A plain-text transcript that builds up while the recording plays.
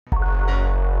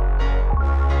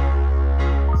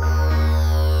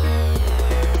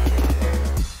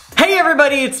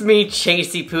everybody, it's me,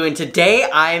 Chasey Poo, and today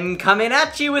I'm coming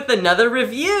at you with another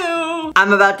review.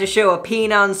 I'm about to show a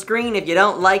peen on screen. If you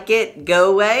don't like it,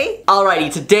 go away.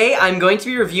 Alrighty, today I'm going to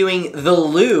be reviewing the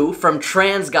Loo from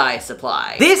Transguy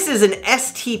Supply. This is an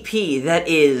STP that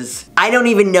is, I don't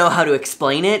even know how to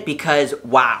explain it because,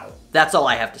 wow. That's all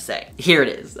I have to say. Here it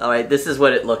is, all right? This is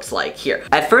what it looks like here.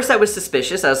 At first I was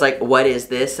suspicious. I was like, what is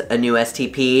this? A new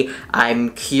STP?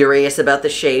 I'm curious about the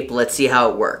shape. Let's see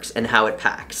how it works and how it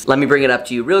packs. Let me bring it up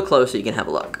to you real close so you can have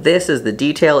a look. This is the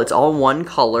detail. It's all one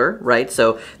color, right?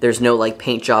 So there's no like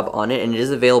paint job on it, and it is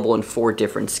available in 4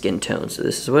 different skin tones. So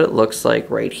this is what it looks like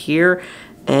right here.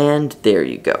 And there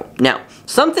you go. Now,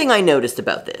 something I noticed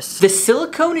about this. The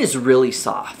silicone is really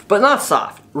soft, but not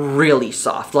soft, really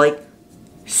soft. Like,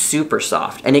 super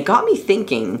soft, and it got me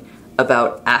thinking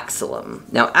about Axilum.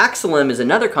 Now, Axilum is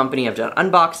another company. I've done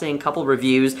unboxing, couple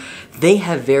reviews. They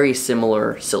have very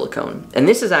similar silicone, and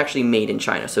this is actually made in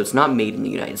China, so it's not made in the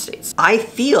United States. I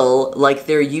feel like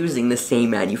they're using the same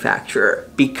manufacturer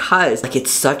because like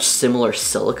it's such similar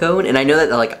silicone, and I know that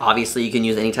like obviously you can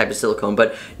use any type of silicone,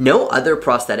 but no other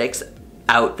prosthetics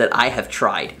out that I have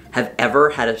tried have ever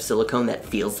had a silicone that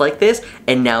feels like this,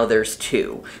 and now there's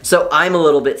 2. So I'm a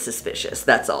little bit suspicious,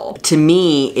 that's all. To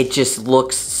me, it just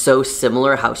looks so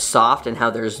similar, how soft and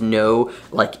how there's no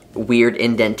like weird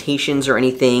indentations or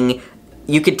anything.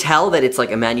 You could tell that it's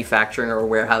like a manufacturing or a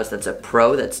warehouse that's a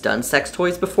pro that's done sex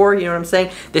toys before, you know what I'm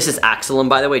saying? This is Axilum,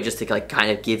 by the way, just to like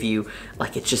kind of give you,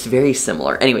 like it's just very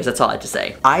similar. Anyways, that's all I had to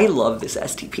say. I love this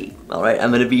STP, all right?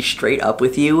 I'm gonna be straight up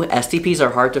with you. STPs are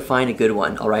hard to find a good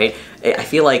one, all right? I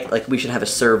feel like we should have a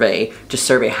survey to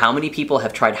survey how many people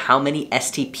have tried how many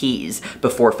STPs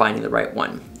before finding the right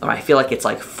one. All right, I feel like it's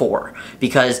like 4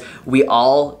 because we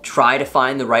all try to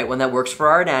find the right one that works for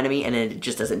our anatomy, and it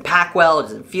just doesn't pack well, it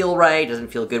doesn't feel right, it doesn't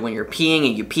feel good when you're peeing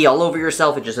and you pee all over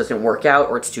yourself, it just doesn't work out,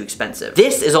 or it's too expensive.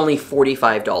 This is only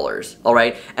 $45, all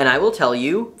right? And I will tell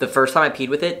you, the first time I peed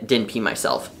with it, didn't pee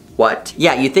myself. What?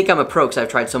 Yeah, you think I'm a pro because I've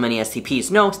tried so many STPs.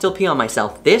 No, still pee on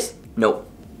myself. This? Nope.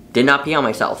 Did not pee on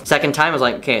myself. Second time, I was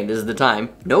like, okay, this is the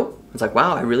time. Nope. I was like,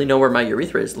 wow, I really know where my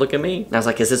urethra is. Look at me. And I was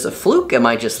like, is this a fluke? Am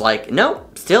I just like,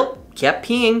 nope, still kept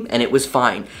peeing, and it was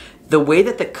fine. The way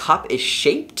that the cup is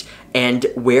shaped and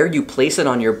where you place it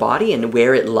on your body and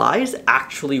where it lies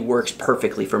actually works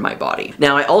perfectly for my body.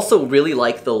 Now, I also really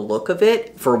like the look of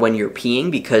it for when you're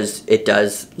peeing because it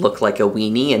does look like a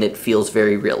weenie and it feels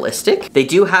very realistic. They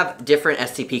do have different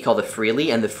STP called the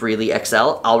Freely and the Freely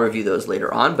XL. I'll review those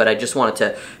later on, but I just wanted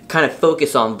to kind of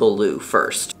focus on the Loo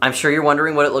first. I'm sure you're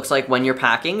wondering what it looks like when you're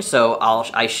packing, so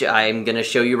I'm gonna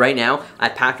show you right now. I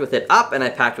packed with it up and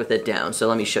I packed with it down, so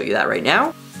let me show you that right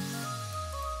now.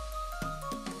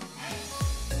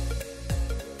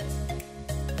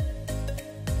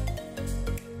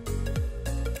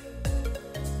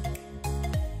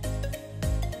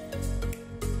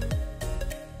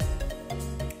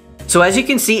 So as you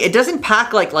can see, it doesn't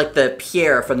pack like the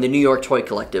Pierre from the New York Toy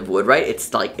Collective would, right?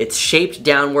 It's like, it's shaped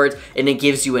downwards and it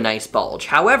gives you a nice bulge.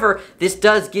 However, this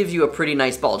does give you a pretty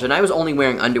nice bulge, and I was only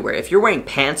wearing underwear. If you're wearing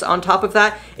pants on top of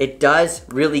that, it does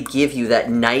really give you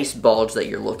that nice bulge that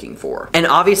you're looking for. And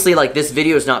obviously, like, this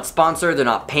video is not sponsored, they're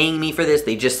not paying me for this,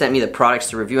 they just sent me the products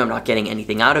to review, I'm not getting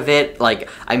anything out of it. Like,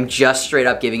 I'm just straight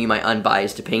up giving you my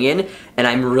unbiased opinion, and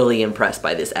I'm really impressed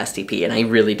by this STP, and I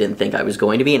really didn't think I was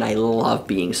going to be, and I love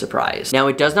being surprised. Now,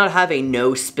 it does not have a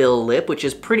no-spill lip, which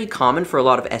is pretty common for a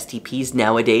lot of STPs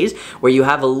nowadays, where you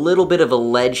have a little bit of a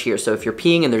ledge here, so if you're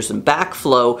peeing and there's some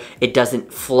backflow, it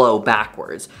doesn't flow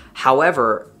backwards.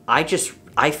 However,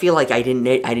 I feel like I didn't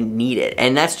need it,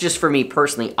 and that's just for me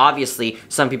personally. Obviously,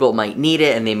 some people might need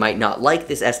it and they might not like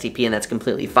this STP, and that's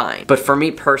completely fine. But for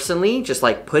me personally, just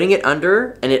like putting it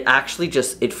under, and it actually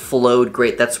just, it flowed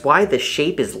great. That's why the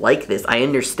shape is like this. I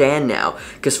understand now,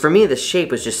 because for me, the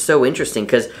shape was just so interesting,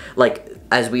 because like,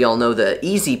 as we all know, the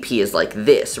Easy Pee is like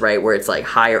this, right? Where it's like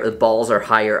higher, the balls are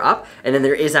higher up. And then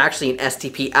there is actually an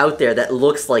STP out there that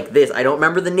looks like this. I don't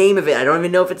remember the name of it. I don't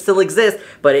even know if it still exists,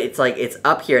 but it's like, it's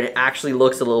up here and it actually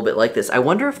looks a little bit like this. I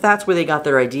wonder if that's where they got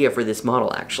their idea for this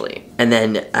model, actually. And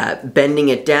then bending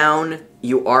it down,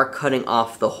 you are cutting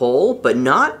off the hole, but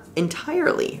not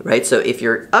entirely, right? So if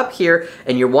you're up here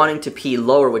and you're wanting to pee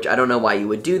lower, which I don't know why you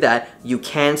would do that, you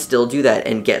can still do that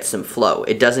and get some flow.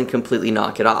 It doesn't completely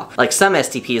knock it off. Like some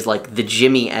STPs, like the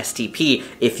Jimmy STP,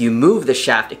 if you move the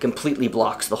shaft, it completely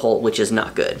blocks the hole, which is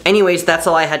not good. Anyways, that's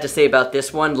all I had to say about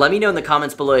this one. Let me know in the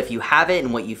comments below if you have it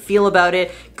and what you feel about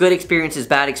it. Good experiences,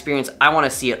 bad experience. I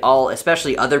want to see it all,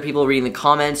 especially other people reading the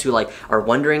comments who like are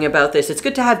wondering about this. It's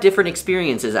good to have different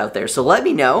experiences out there. So let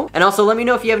me know. And also let me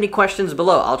know if you have any questions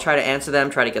below. I'll try to answer them,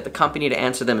 try to get the company to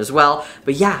answer them as well.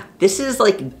 But yeah, this is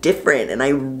like different and I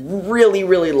really,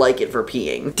 really like it for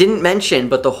peeing. Didn't mention,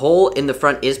 but the hole in the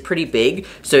front is pretty big.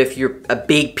 So if you're a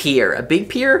big peer,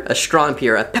 a strong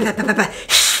peer, a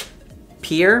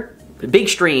peer, big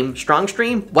stream, strong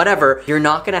stream, whatever, you're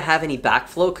not gonna have any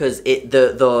backflow because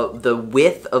the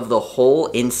width of the hole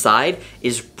inside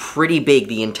is pretty big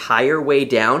the entire way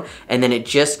down, and then it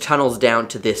just tunnels down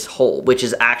to this hole, which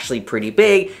is actually pretty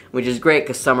big, which is great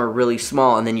because some are really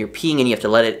small, and then you're peeing and you have to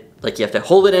let it, like you have to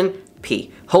hold it in,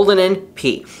 pee. Hold it in,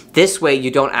 pee. This way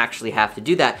you don't actually have to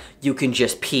do that. You can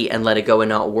just pee and let it go and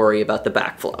not worry about the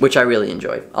backflow, which I really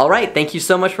enjoy. All right, thank you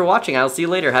so much for watching. I'll see you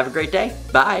later. Have a great day.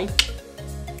 Bye.